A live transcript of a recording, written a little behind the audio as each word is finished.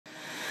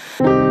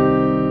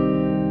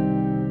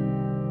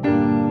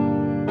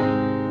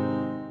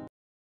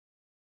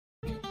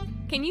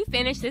Can you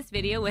finish this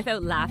video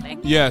without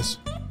laughing? Yes.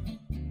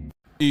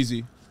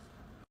 Easy.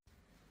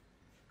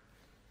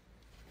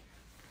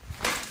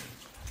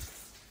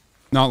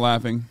 Not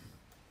laughing.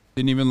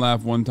 Didn't even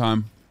laugh one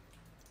time.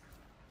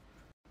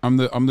 I'm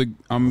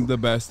the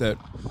best at.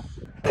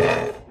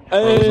 Hey,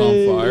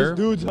 on fire. this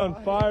dude's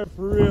on fire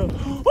for real.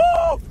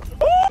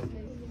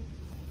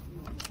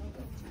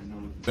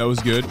 That was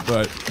good,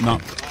 but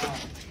not.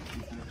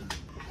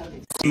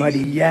 Muddy,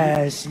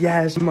 yes,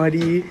 yes,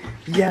 Muddy,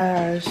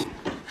 yes.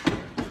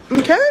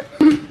 Okay.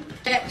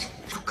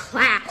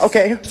 Class.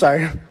 Okay,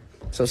 sorry.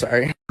 So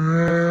sorry.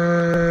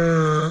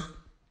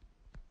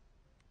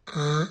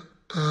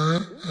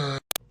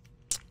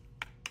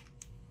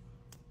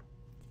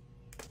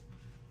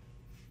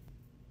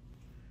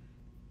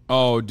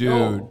 Oh,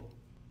 dude.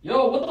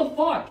 Yo, what the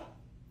fuck?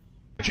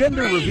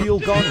 Gender reveal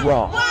gone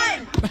wrong.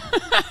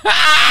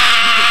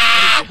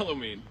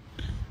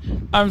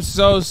 I'm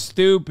so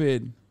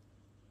stupid.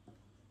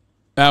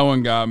 That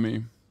one got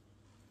me.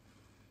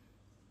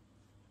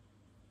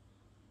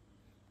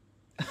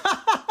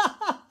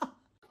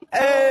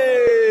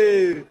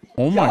 Hey!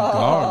 Oh my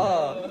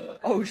god.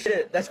 Oh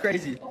shit, that's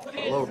crazy.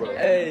 Hello, bro.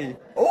 Hey.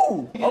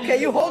 Oh, okay,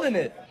 you holding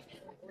it.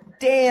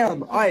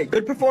 Damn. All right,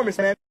 good performance,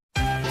 man.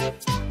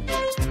 It's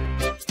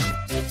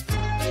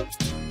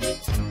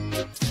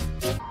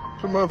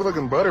a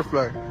motherfucking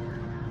butterfly.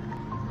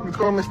 You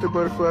call Mr.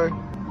 Butterfly.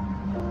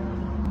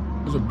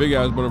 There's a big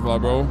ass butterfly,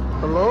 bro.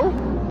 Hello?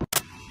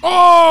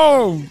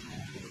 Oh!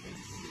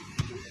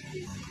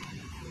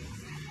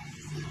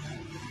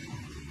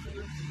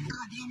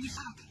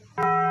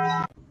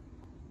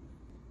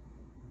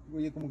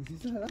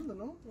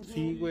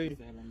 Sí, güey.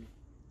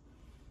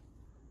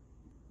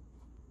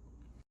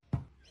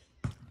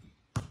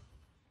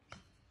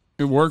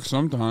 It works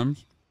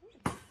sometimes.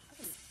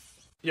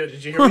 Yo,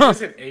 did you hear we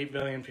just hit 8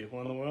 billion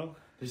people in the world?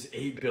 There's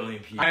 8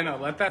 billion people. I know,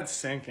 let that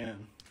sink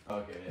in.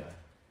 Okay, yeah.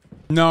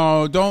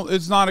 No, don't.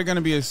 It's not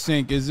gonna be a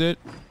sync, is it?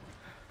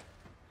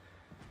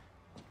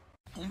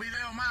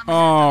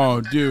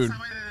 Oh, dude.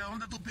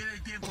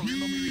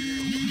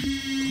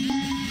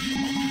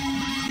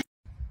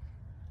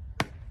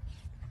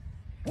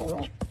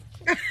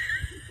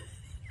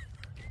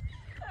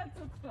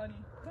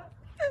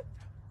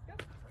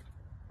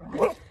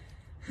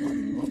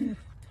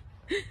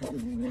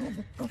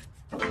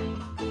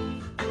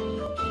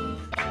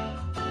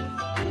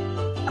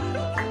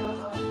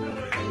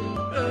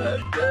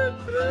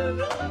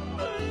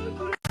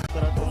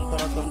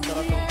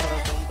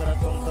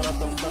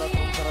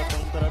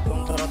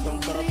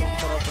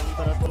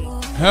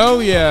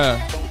 Hell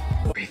yeah.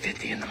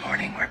 3:50 in the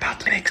morning. We're about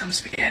to make some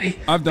spaghetti.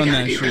 I've done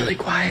that be shit. really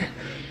quiet.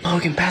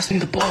 Logan, pass me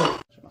the bowl.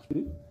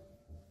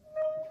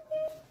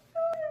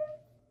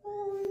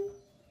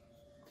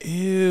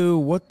 Ew,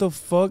 what the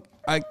fuck?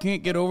 I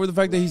can't get over the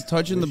fact that he's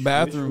touching the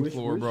bathroom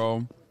floor,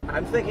 bro.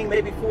 I'm thinking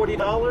maybe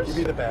 $40. Give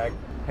me the bag.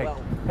 Hey,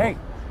 hey,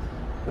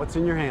 what's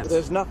in your hands?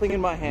 There's nothing in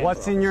my hands.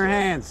 What's in your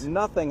hands?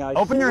 Nothing. I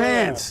Open your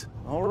swear. hands.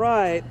 All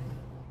right.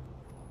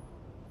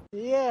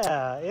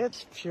 Yeah,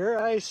 it's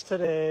pure ice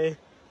today.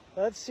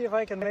 Let's see if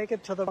I can make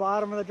it to the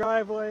bottom of the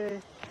driveway.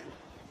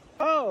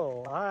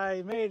 Oh,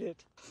 I made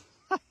it.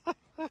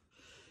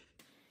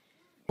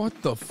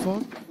 What the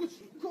fuck?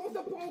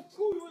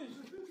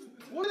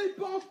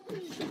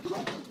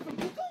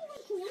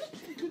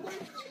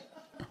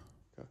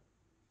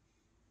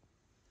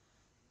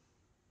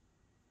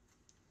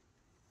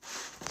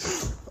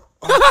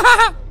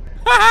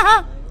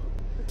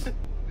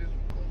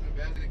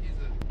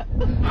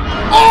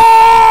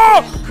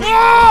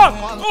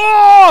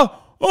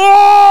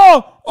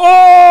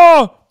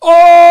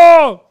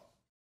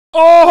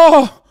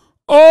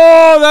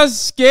 Oh, that's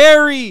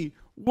scary.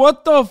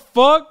 What the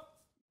fuck?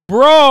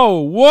 Bro,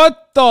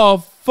 what the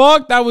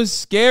fuck? That was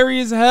scary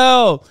as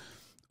hell.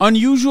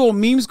 Unusual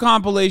memes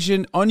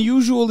compilation.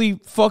 Unusually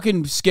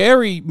fucking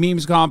scary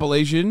memes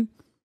compilation.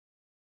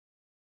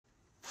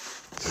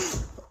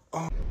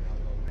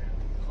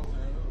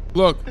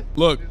 Look,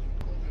 look.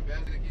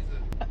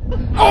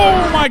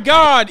 Oh my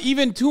god.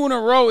 Even 2 in a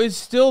row is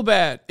still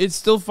bad. It's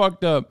still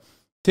fucked up.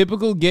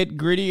 Typical get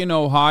gritty in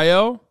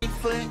Ohio.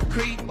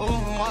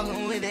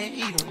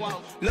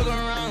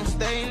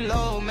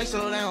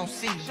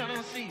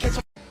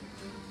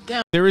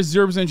 Damn. There is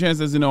 0% chance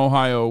that's in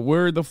Ohio.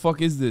 Where the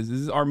fuck is this?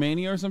 Is this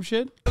Armenia or some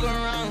shit?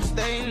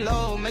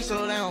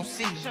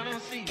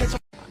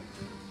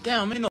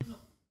 Damn, man.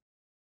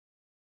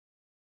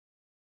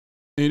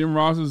 Aiden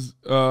Ross's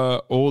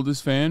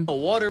oldest fan.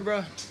 Water,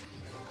 bro.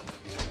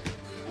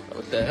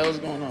 What the hell's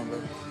going on,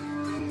 bro?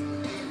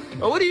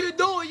 Oh, what are you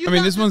doing? I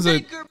mean, this one's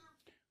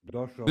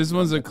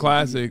a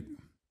classic.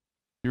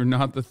 You're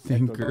not the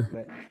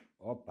thinker.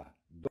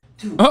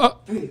 2,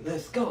 3,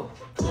 let's go.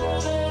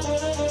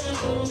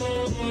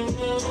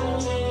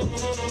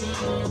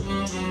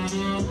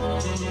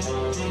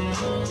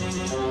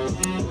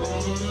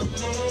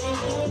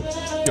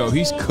 Yo,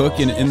 he's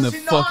cooking in the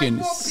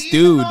fucking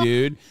stew,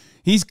 dude.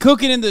 He's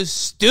cooking in the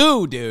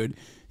stew, dude.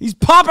 He's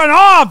popping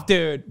off,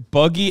 dude.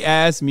 Buggy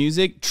ass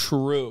music,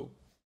 true.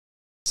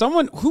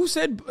 Someone who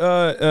said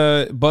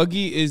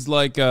Buggy is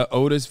like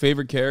Oda's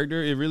favorite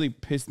character. It really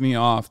pissed me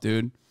off,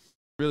 dude. It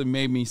really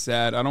made me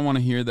sad. I don't want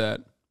to hear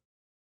that.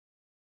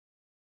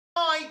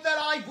 That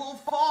I will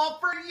fall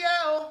for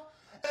you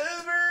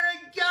over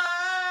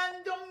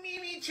again. Don't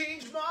make me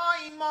change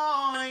my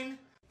mind.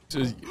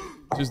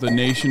 Just a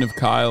nation of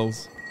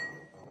Kyles.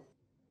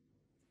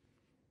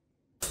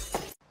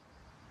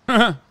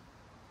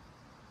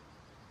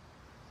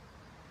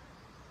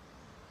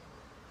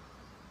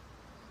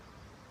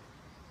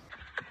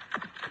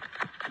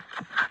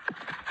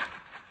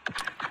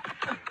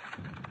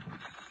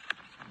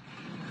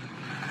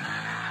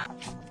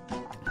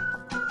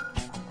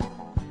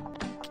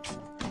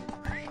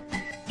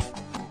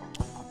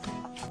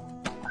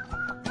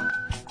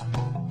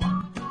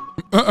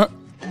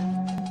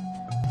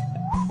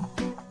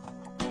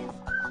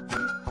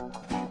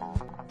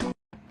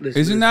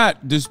 Isn't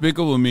that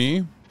Despicable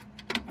Me?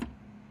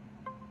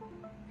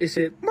 It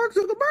said, Mark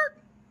Zuckerberg.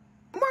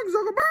 Mark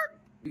Zuckerberg.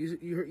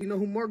 You know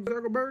who Mark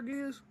Zuckerberg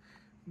is?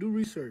 Do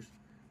research.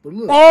 But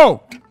look.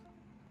 Oh!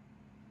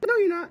 No,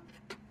 you're not.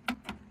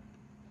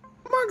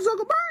 Mark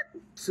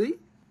Zuckerberg. See?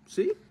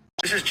 See?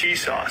 This is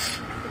cheese sauce.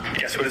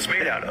 Guess what it's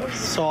made out of?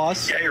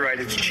 Sauce. Yeah, you're right,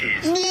 it's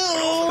cheese.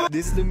 No.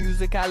 This is the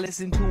music I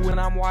listen to when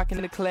I'm walking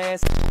to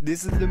class.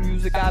 This is the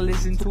music I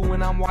listen to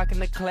when I'm walking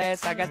to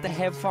class. I got the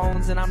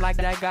headphones and I'm like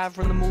that guy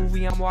from the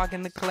movie I'm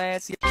walking to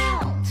class.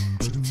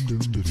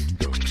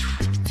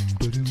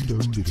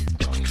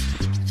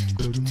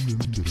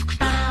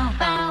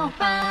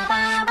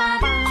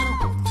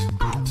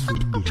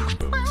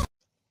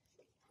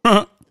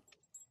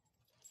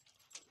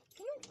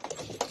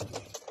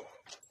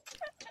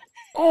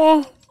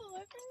 Oh.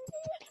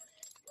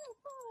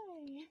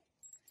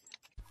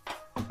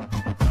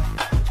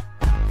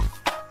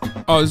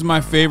 Oh, this is my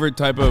favorite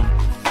type of.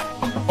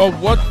 Oh,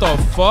 what the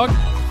fuck?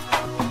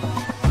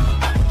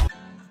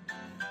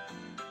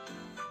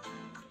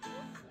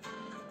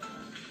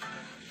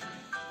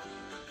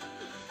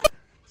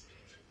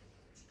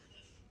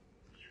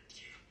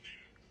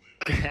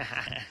 Yeah.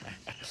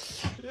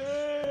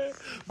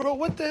 Bro,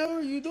 what the hell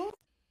are you doing?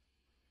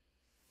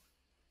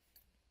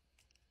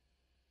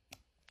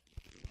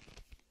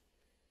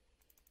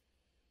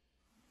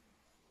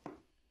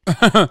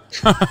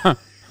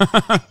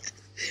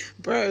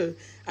 Bro,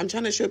 I'm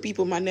trying to show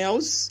people my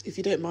nails, if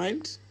you don't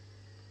mind.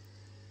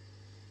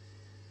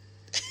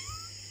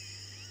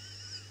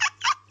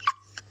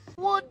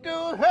 What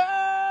the hell?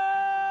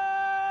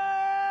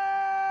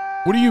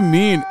 What do you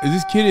mean?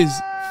 This kid is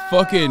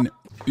fucking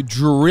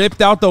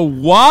dripped out the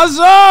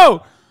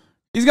wazoo.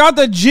 He's got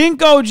the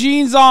Jinko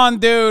jeans on,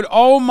 dude.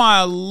 Oh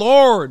my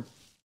lord.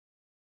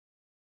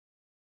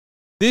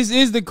 This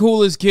is the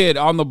coolest kid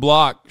on the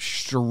block.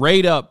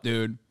 Straight up,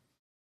 dude.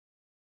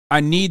 I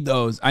need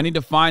those. I need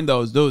to find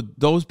those. Dude,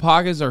 those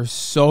pockets are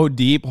so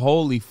deep.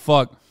 Holy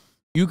fuck.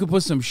 You could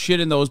put some shit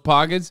in those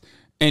pockets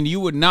and you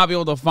would not be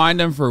able to find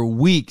them for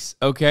weeks,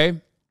 okay?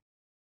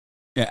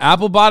 Yeah,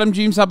 apple bottom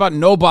jeans. How about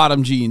no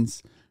bottom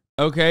jeans?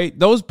 Okay?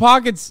 Those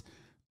pockets,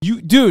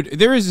 dude,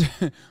 there is,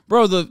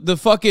 bro, the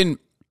fucking,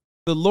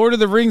 the Lord of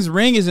the Rings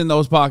ring is in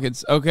those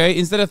pockets, okay?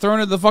 Instead of throwing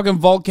it in the fucking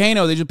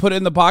volcano, they just put it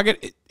in the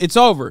pocket. It's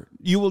over.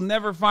 You will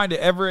never find it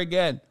ever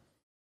again.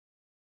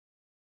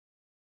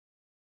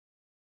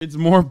 It's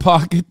more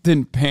pocket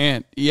than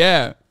pant.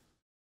 Yeah.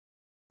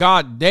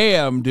 God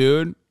damn,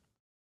 dude.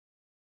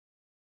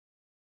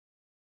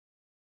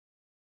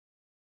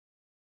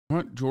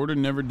 What?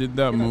 Jordan never did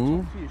that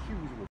move?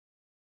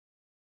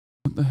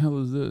 What the hell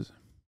is this?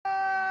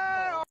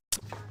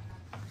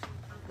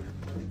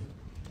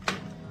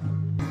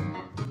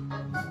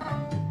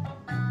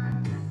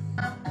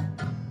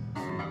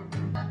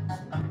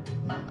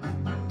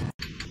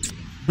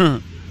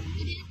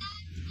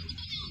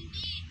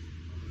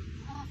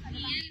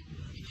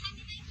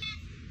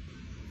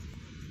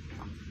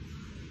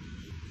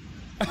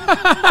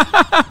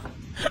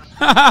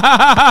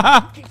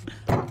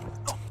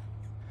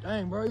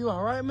 Dang, bro, you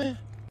all right, man?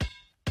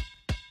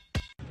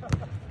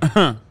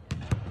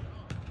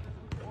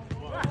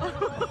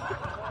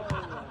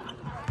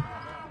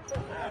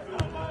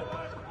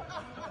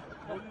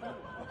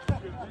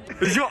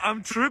 Yo,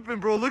 I'm tripping,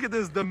 bro. Look at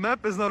this. The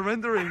map is not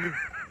rendering.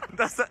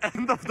 That's the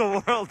end of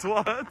the world.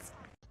 What?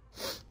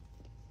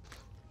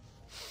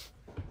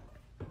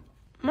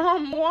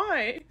 Mom,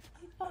 why?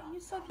 I thought you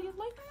said you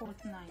liked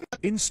Fortnite.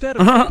 Instead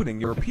of opening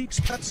your Peaks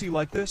Pepsi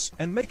like this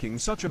and making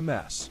such a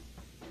mess,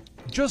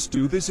 just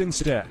do this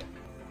instead.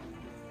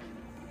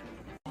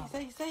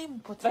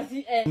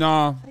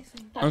 No,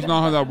 that's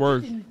not how that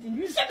works.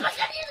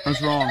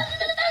 That's wrong.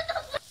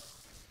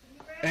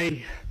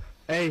 Hey.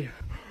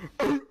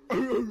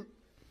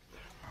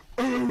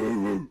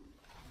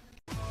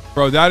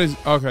 Bro, that is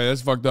okay.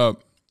 That's fucked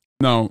up.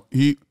 No,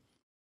 he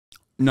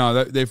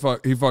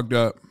fucked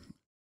up.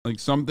 Like,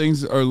 some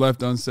things are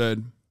left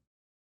unsaid.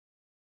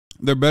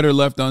 They're better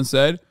left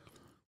unsaid.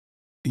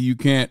 You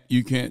can't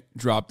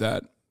drop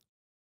that.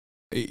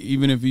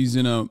 Even if he's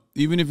in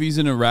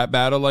a rap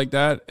battle like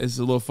that, it's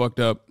a little fucked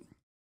up.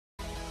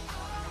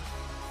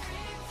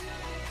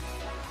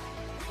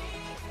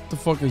 the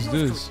fuck is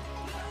this?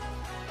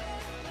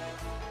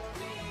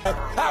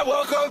 I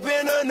woke up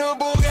in a new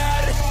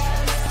Bouquet.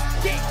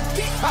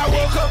 I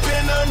woke up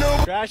in a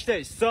new. Trash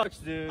day sucks,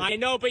 dude. I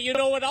know, but you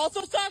know what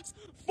also sucks?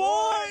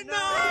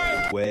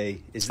 Fortnite!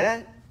 Wait, is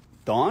that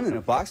Dawn in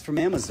a box from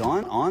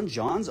Amazon? On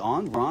John's,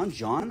 on Ron,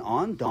 John,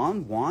 on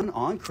Don, Juan,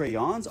 on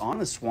crayons,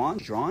 on a swan,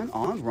 drawn,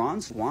 on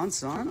Ron, Swan,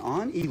 son,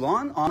 on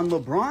Elon, on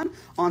LeBron,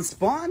 on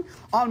Spawn,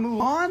 on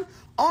Mulan,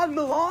 on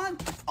Milan,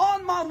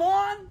 on my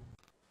lawn.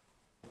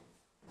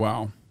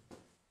 Wow.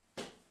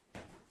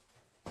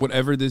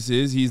 Whatever this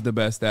is, he's the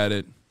best at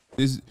it.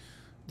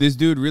 This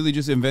dude really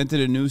just invented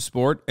a new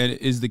sport and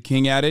is the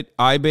king at it.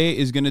 eBay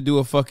is going to do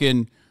a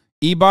fucking...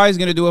 eBay is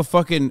going to do a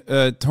fucking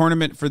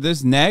tournament for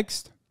this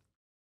next.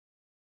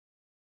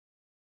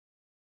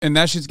 And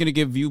that shit's going to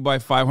get viewed by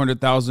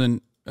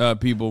 500,000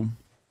 people.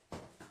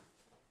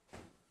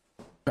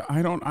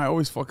 I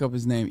always fuck up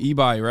his name.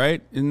 eBay,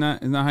 right? Isn't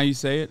that how you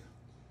say it?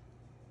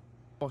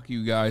 Fuck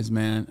you guys,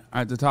 man.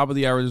 At the top of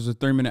the hour, there's a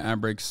 3-minute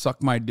ad break.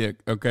 Suck my dick,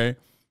 okay?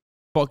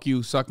 Fuck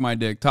you, suck my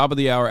dick. Top of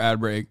the hour ad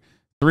break.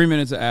 3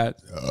 minutes of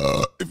ads.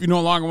 If you no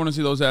longer want to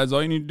see those ads,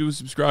 all you need to do is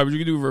subscribe. You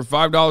can do it for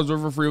 $5 or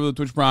for free with a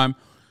Twitch Prime.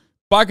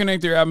 By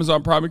connect your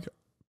Amazon Prime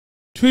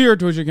to your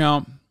Twitch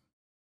account.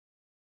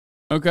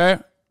 Okay?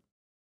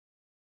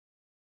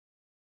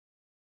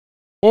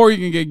 Or you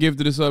can get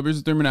gifted a sub. Here's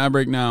a 3-minute ad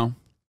break now.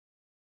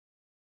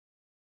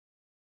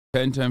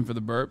 10-10 for the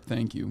burp.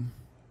 Thank you.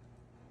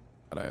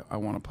 But I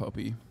want a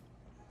puppy.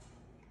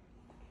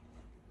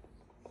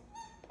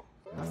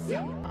 I see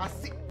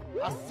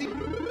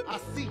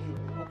you.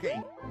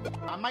 Okay.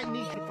 I might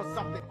need you for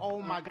something.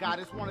 Oh my god,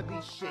 it's one of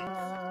these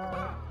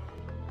shits.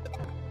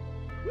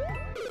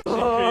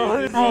 Oh,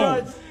 it's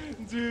nuts.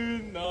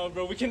 Dude, no,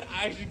 bro. We can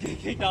actually get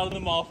kicked out of the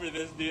mall for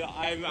this, dude.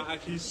 I'm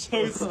actually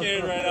so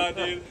scared right now,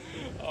 dude.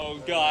 Oh,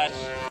 gosh.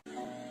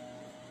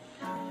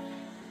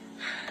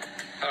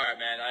 Alright,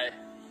 man.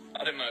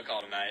 I didn't want to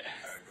call tonight.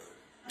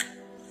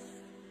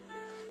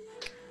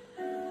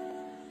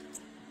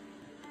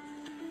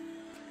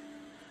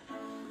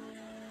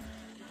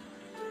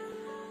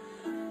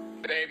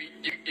 Baby,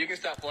 you can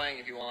stop playing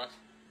if you want.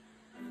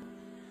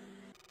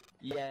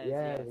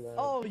 Yes.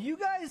 Oh, you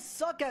guys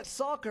suck at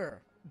soccer.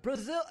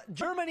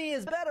 Germany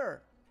is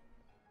better.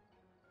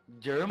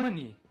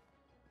 Germany?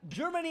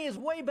 Germany is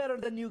way better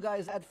than you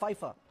guys at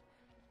FIFA.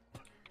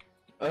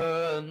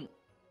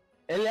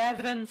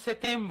 11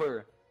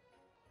 September.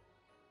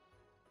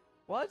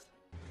 What?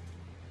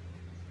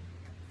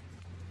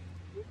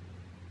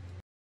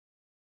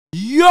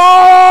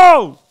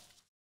 Yo!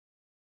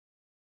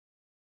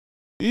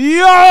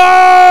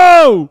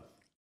 Yo!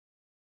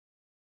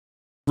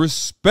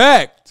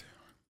 Respect.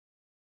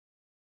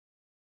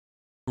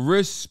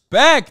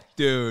 Respect,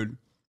 dude.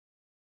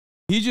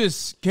 He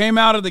just came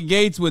out of the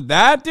gates with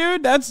that,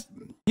 dude.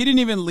 He didn't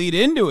even lead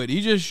into it.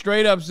 He just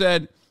straight up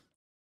said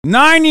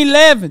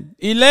 9/11,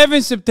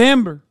 11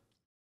 September.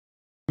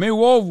 Me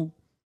wovo.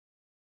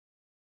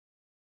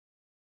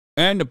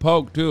 And the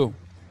poke too.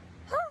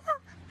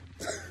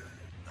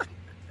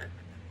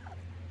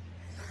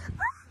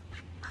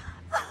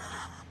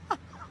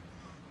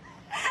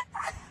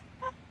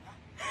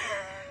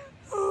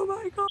 Oh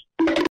my god.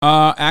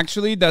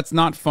 Actually, that's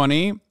not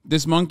funny.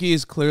 This monkey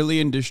is clearly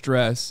in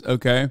distress,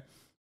 okay?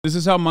 This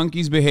is how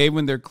monkeys behave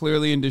when they're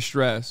clearly in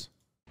distress.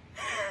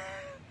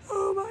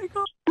 Oh my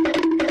god.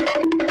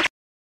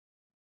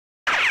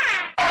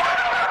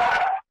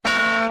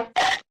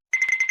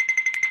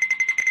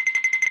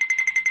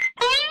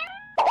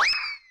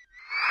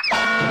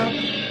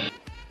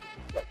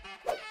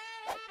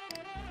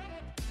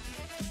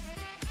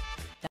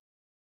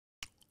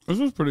 This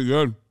was pretty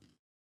good.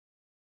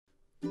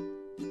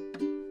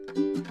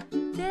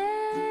 There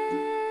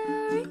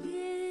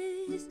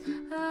is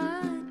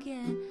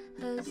again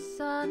a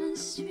sun is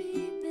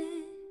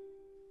streaming.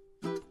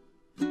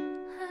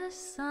 A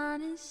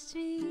sun is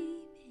streaming.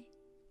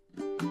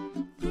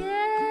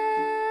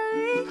 There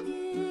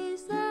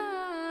is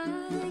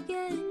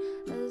again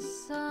a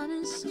sun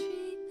is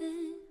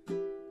streaming.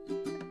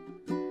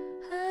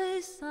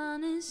 A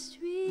sun is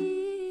streaming.